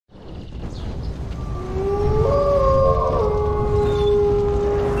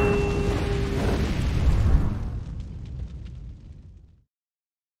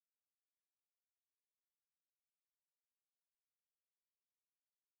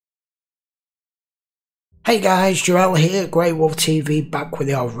Hey guys, Joel here, GreyWolf TV, back with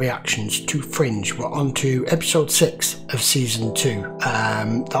your reactions to Fringe. We're on to episode 6 of season 2.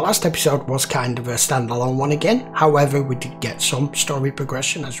 The last episode was kind of a standalone one again, however we did get some story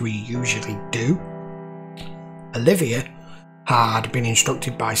progression as we usually do. Olivia had been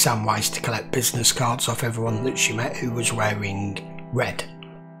instructed by Samwise to collect business cards off everyone that she met who was wearing red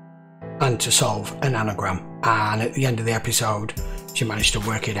and to solve an anagram, and at the end of the episode she managed to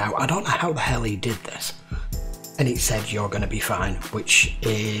work it out. I don't know how the hell he did this. And it said you're going to be fine, which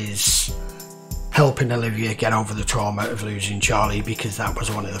is helping Olivia get over the trauma of losing Charlie, because that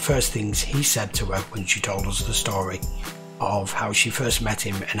was one of the first things he said to her when she told us the story of how she first met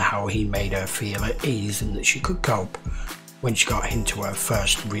him and how he made her feel at ease and that she could cope when she got into her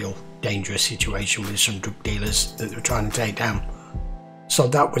first real dangerous situation with some drug dealers that they were trying to take down. So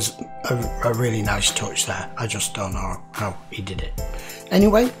that was a really nice touch there. I just don't know how he did it.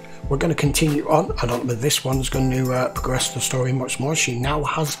 Anyway, we're going to continue on. I don't know if this one's going to progress the story much more. She now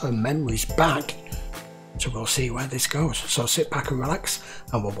has her memories back, so we'll see where this goes. So sit back and relax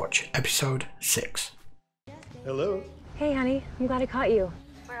and we'll watch episode 6. Hello. Hey honey, I'm glad I caught you.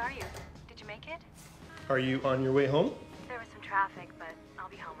 Where are you? Did you make it? Are you on your way home? There was some traffic, but I'll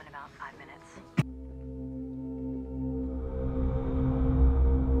be home in about 5 minutes.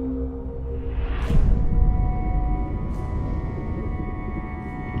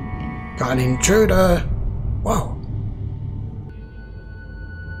 Got an intruder. Whoa.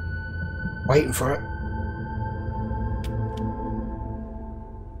 Waiting for it.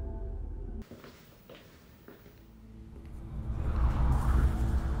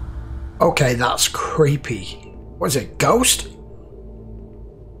 Okay, that's creepy. Was it ghost?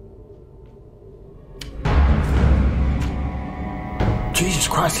 Jesus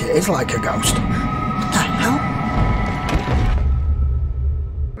Christ, it is like a ghost. What the hell?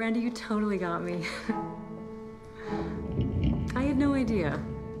 Randy, you totally got me. I had no idea.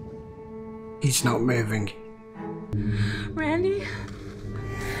 He's not moving. Randy?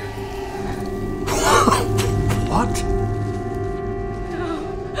 What?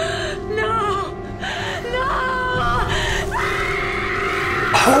 No!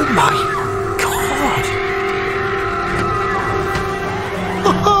 Oh my God!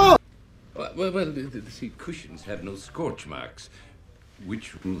 Well, the cushions have no scorch marks,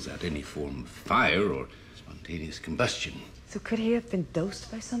 which rules out any form of fire or spontaneous combustion. So could he have been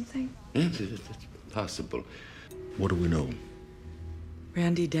dosed by something? Yes, that's possible. What do we know?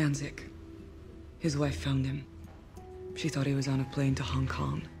 Randy Danzig. His wife found him. She thought he was on a plane to Hong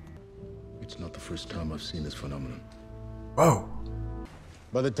Kong. It's not the first time I've seen this phenomenon. Whoa.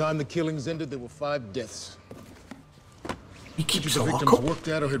 By the time the killings ended, there were 5 deaths. He keeps The a victims lockup? worked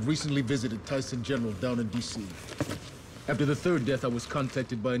at or had recently visited Tyson General down in D.C. After the 3rd death, I was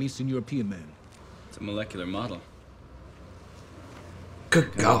contacted by an Eastern European man. It's a molecular model.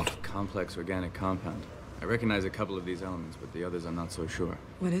 Good God. Complex organic compound. I recognize a couple of these elements, but the others I'm not so sure.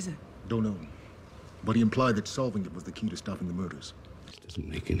 What is it? Don't know. But he implied that solving it was the key to stopping the murders. This doesn't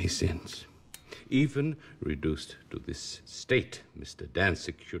make any sense. Even reduced to this state, Mr.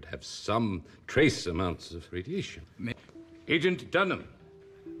 Danzig should have some trace amounts of radiation. Agent Dunham,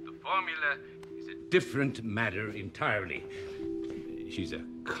 the formula is a different matter entirely. She's a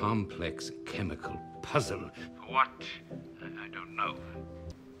complex chemical puzzle. For what? I don't know.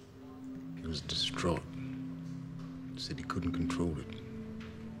 He was distraught. Said he couldn't control it.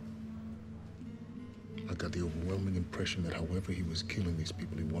 I got the overwhelming impression that however he was killing these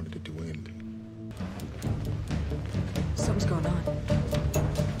people, he wanted it to end. Something's going on.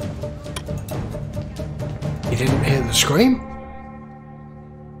 You didn't hear the scream?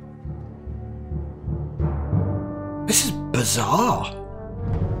 This is bizarre.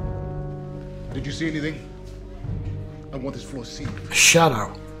 Did you see anything? I want this floor sealed. A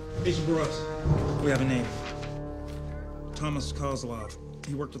shadow. Agent Broyles, we have a name. Thomas Kozlov.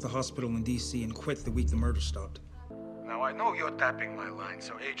 He worked at the hospital in D.C. and quit the week the murder stopped. Now, I know you're tapping my line,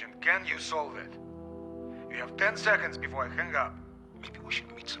 so Agent, can you solve it? You have 10 seconds before I hang up. Maybe we should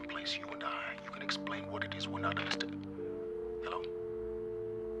meet someplace, you and I. You can explain what it is we're not understanding. Hello?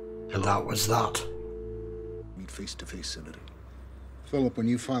 And that was that. Meet face to face, Senator. Philip, when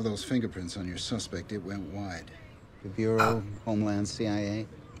you filed those fingerprints on your suspect, it went wide. The Bureau, Homeland, CIA,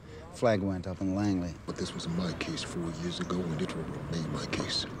 flag went up in Langley. But this was my case 4 years ago, and it will remain my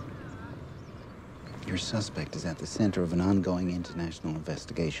case. Your suspect is at the center of an ongoing international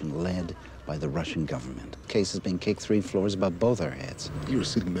investigation led by the Russian government. The case has been kicked 3 floors above both our heads. You're a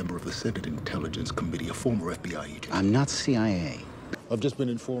sitting member of the Senate Intelligence Committee, a former FBI agent. I'm not CIA. I've just been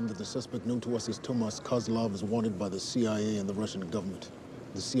informed that the suspect known to us as Tomas Kozlov is wanted by the CIA and the Russian government.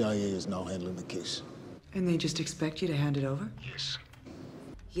 The CIA is now handling the case. And they just expect you to hand it over? Yes.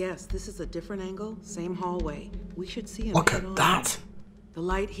 Yes, this is a different angle, same hallway. We should see him. Look at that. The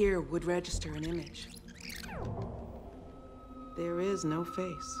light here would register an image. There is no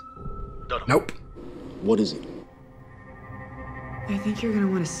face. Nope. What is it? I think you're gonna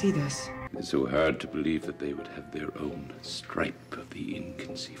want to see this. It's so hard to believe that they would have their own stripe of the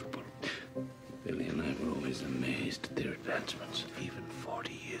inconceivable. Billy and I were always amazed at their advancements. Even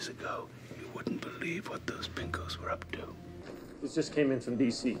 40 years ago, you wouldn't believe what those pinkos were up to. This just came in from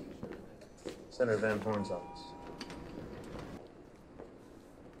D.C. Senator Van Horn's office.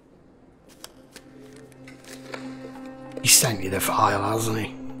 He sent you the file, hasn't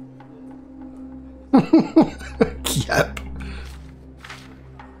he? Yep.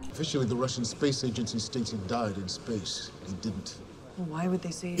 Officially, the Russian space agency states he died in space. He didn't. Well, why would they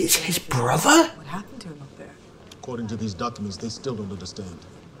say It's his brother? What happened to him up there? According to these documents, they still don't understand.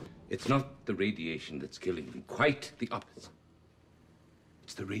 It's not the radiation that's killing them. Quite the opposite.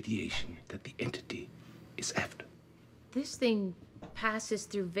 It's the radiation that the entity is after. This thing passes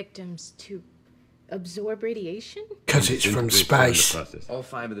through victims to absorb radiation? Because it's from space. All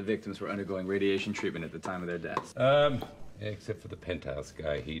 5 of the victims were undergoing radiation treatment at the time of their deaths. Except for the penthouse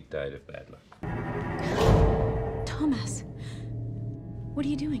guy, he died of bad luck. Thomas, what are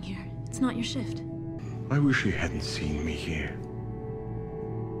you doing here? It's not your shift. I wish he hadn't seen me here.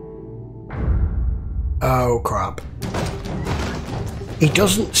 Oh crap. He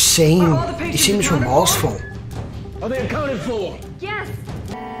doesn't seem... He seems remorseful. Are they accounted for? Yes!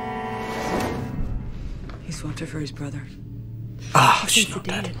 He swapped her for his brother. Ah, she's not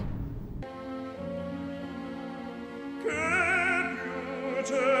dead.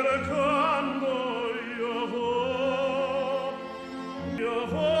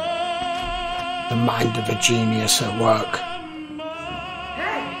 The mind of a genius at work.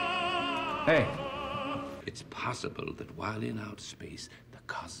 Hey! It's possible that while in outer space, the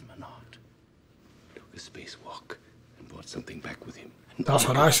cosmonaut took a spacewalk and brought something back with him. That's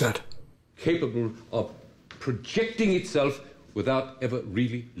what I said. Capable of projecting itself without ever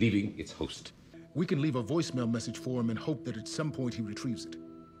really leaving its host. We can leave a voicemail message for him and hope that at some point he retrieves it.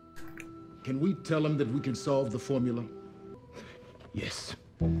 Can we tell him that we can solve the formula? Yes.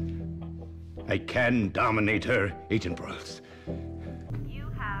 I can dominate her, Agent Broyles. You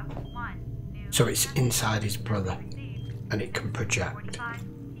have 1 new... So it's inside his brother, and it can project.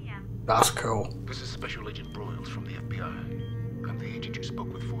 That's cool. This is Special Agent Broyles from the FBI. I'm the agent you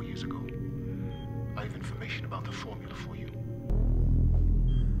spoke with 4 years ago. I have information about the formula for you.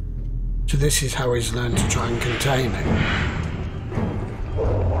 So this is how he's learned to try and contain it.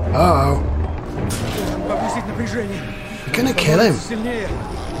 Uh-oh. You're gonna kill him.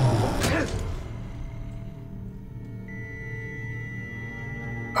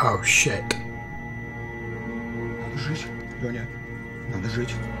 Oh shit.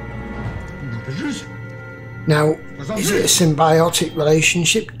 Now, is it a symbiotic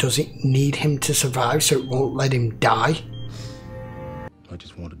relationship? Does it need him to survive so it won't let him die? I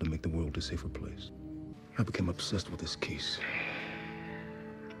just wanted to make the world a safer place. I became obsessed with this case.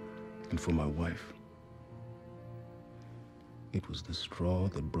 And for my wife, it was the straw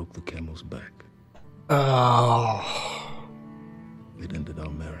that broke the camel's back. Oh. It ended our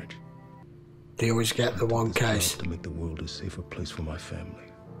marriage. They always get the one case. To make the world a safer place for my family.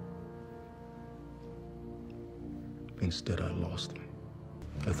 Instead, I lost him.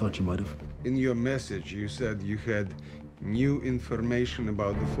 I thought you might have. In your message, you said you had new information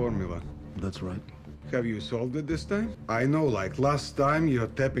about the formula. That's right. Have you solved it this time? I know, like last time, you're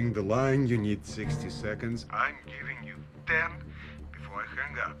tapping the line, you need 60 seconds. I'm giving you 10 before I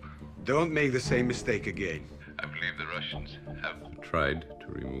hang up. Don't make the same mistake again. I believe the Russians have tried to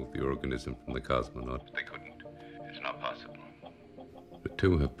remove the organism from the cosmonaut. They couldn't. It's not possible. The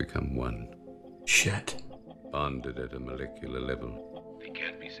two have become one. Shit. Bonded at a molecular level. They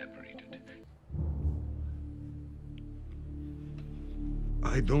can't be separated.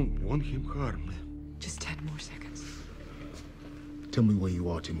 I don't want him harmed. Just 10 more seconds. Tell me where you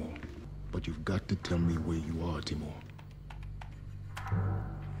are, Timur. But you've got to tell me where you are, Timur.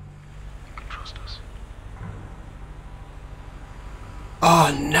 You can trust us.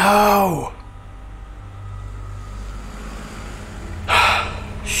 Oh no!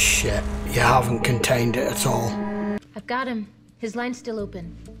 Shit, you haven't contained it at all. I've got him. His line's still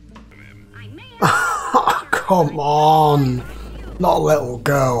open. Come on! Not a little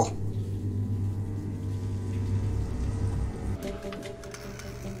girl.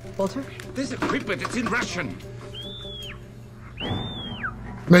 Walter? This equipment, it's in Russian.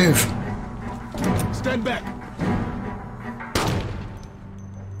 Move. Stand back.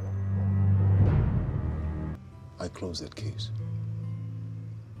 I closed that case.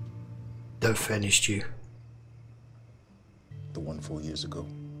 They've finished you. The one 4 years ago.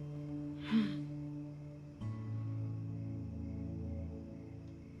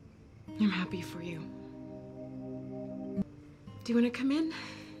 I'm happy for you. Do you want to come in?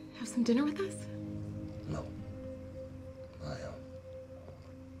 Have some dinner with us? No.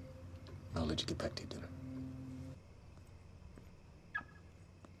 I'll let you get back to your dinner.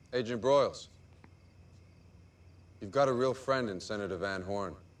 Agent Broyles. You've got a real friend in Senator Van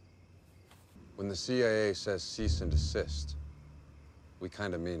Horn. When the CIA says cease and desist, we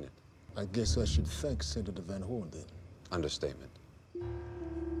kind of mean it. I guess I should thank Senator Van Horn then. Understatement.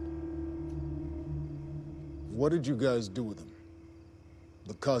 What did you guys do with him?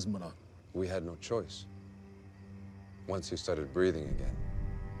 The cosmonaut? We had no choice. Once he started breathing again.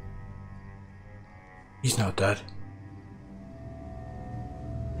 He's not dead.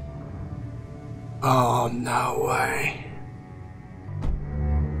 Oh, no way.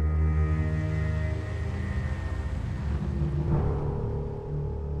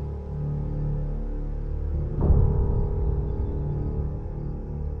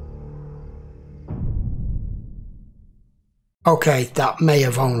 Okay, that may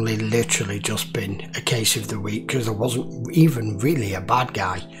have only literally just been a case of the week because there wasn't even really a bad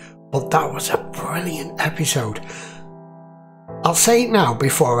guy, but that was a brilliant episode. I'll say it now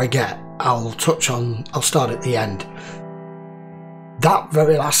before I'll start at the end. That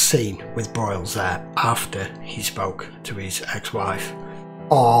very last scene with Broyles there, after he spoke to his ex-wife,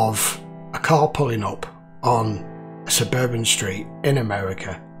 of a car pulling up on a suburban street in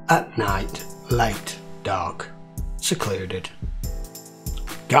America at night, late, dark, secluded,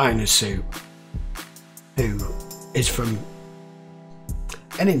 guy in a suit who is from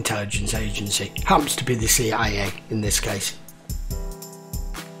an intelligence agency, happens to be the CIA in this case,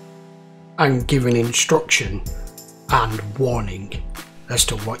 and giving instruction and warning as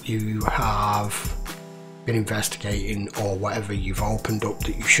to what you have been investigating or whatever you've opened up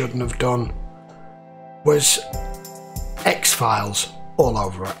that you shouldn't have done, was X-Files all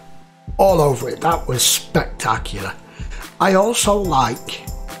over it. All over it. That was spectacular. I also like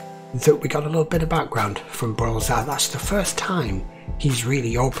that we got a little bit of background from Broyles. That's the first time he's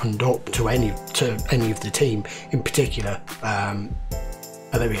really opened up to any of the team, in particular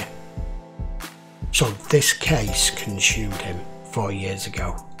Olivia. So this case consumed him 4 years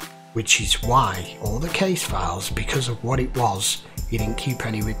ago, which is why all the case files, because of what it was, he didn't keep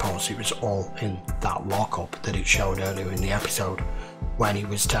any reports. It was all in that lockup that it showed earlier in the episode when he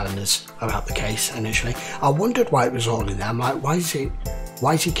was telling us about the case initially. I wondered why it was all in there. I'm like, why is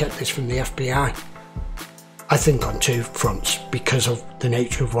he kept this from the FBI? I think on two fronts, because of the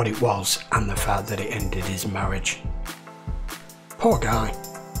nature of what it was and the fact that it ended his marriage. Poor guy.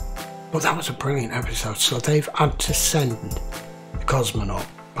 But that was a brilliant episode. So they've had to send the cosmonaut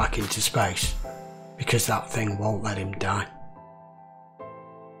back into space because that thing won't let him die.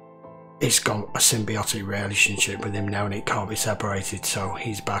 It's got a symbiotic relationship with him now and it can't be separated, so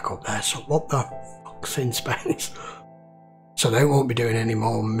he's back up there. So what the fuck's in space? So they won't be doing any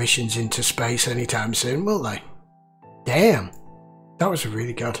more missions into space anytime soon, will they? Damn, that was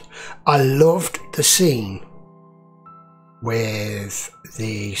really good. I loved the scene with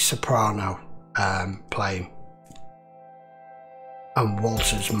the soprano playing and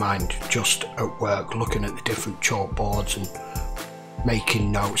Walter's mind just at work looking at the different chalkboards and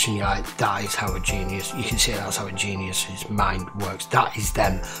making notes, and you're like, that is how a genius, you can see that's how a genius's mind works. That is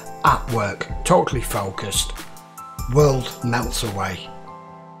them at work, totally focused, world melts away.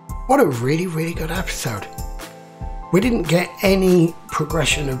 What a really, really good episode. We didn't get any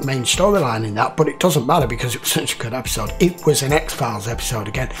progression of main storyline in that, but it doesn't matter because it was such a good episode. It was an X-Files episode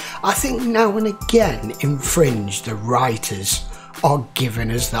again. I think now and again in Fringe, the writers are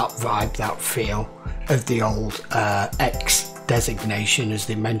giving us that vibe, that feel of the old X designation, as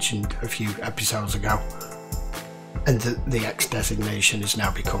they mentioned a few episodes ago. And the X designation has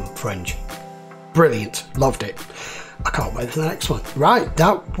now become Fringe. Brilliant. Loved it. I can't wait for the next one. Right,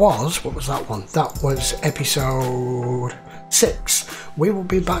 that was, what was that one? That was episode 6. We will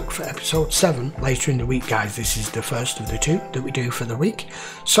be back for episode 7 later in the week, guys. This is the first of the 2 that we do for the week.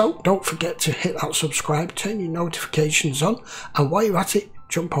 So don't forget to hit that subscribe, turn your notifications on, and while you're at it,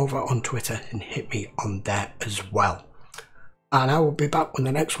 jump over on Twitter and hit me on there as well. And I will be back with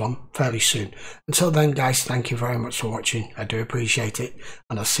the next one fairly soon. Until then, guys, thank you very much for watching. I do appreciate it,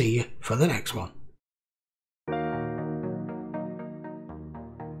 and I'll see you for the next one.